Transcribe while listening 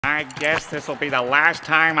I guess this will be the last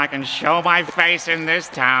time I can show my face in this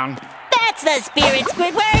town. That's the spirit,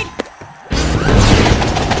 Squidward! Okay,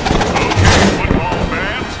 football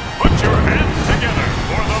fans, put your hands together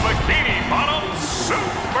for the Bikini Bottom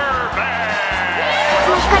Super Band! そ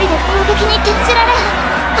の光で攻撃に徹せられ、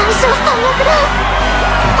相性最悪だ。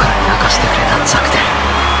僕らに泣かしてくれたザクで、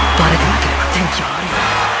バレてなければ天気はあるよ。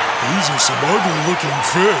These are some ugly-looking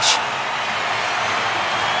fish.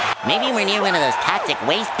 Maybe we're near one of those toxic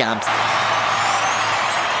waste dumps.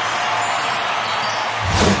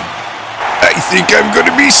 I think I'm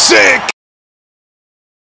gonna be sick!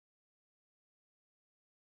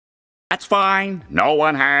 That's fine. No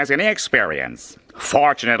one has any experience.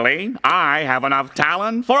 Fortunately, I have enough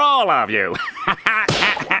talent for all of you.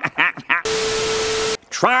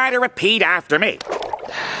 Try to repeat after me.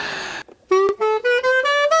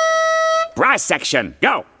 Brass section,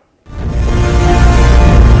 go!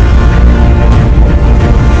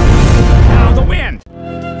 Now the wind!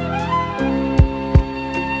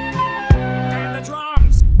 And the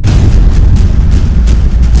drums!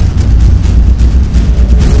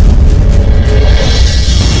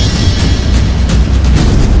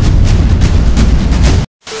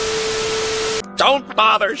 Don't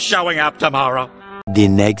bother showing up tomorrow. The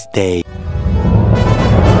next day.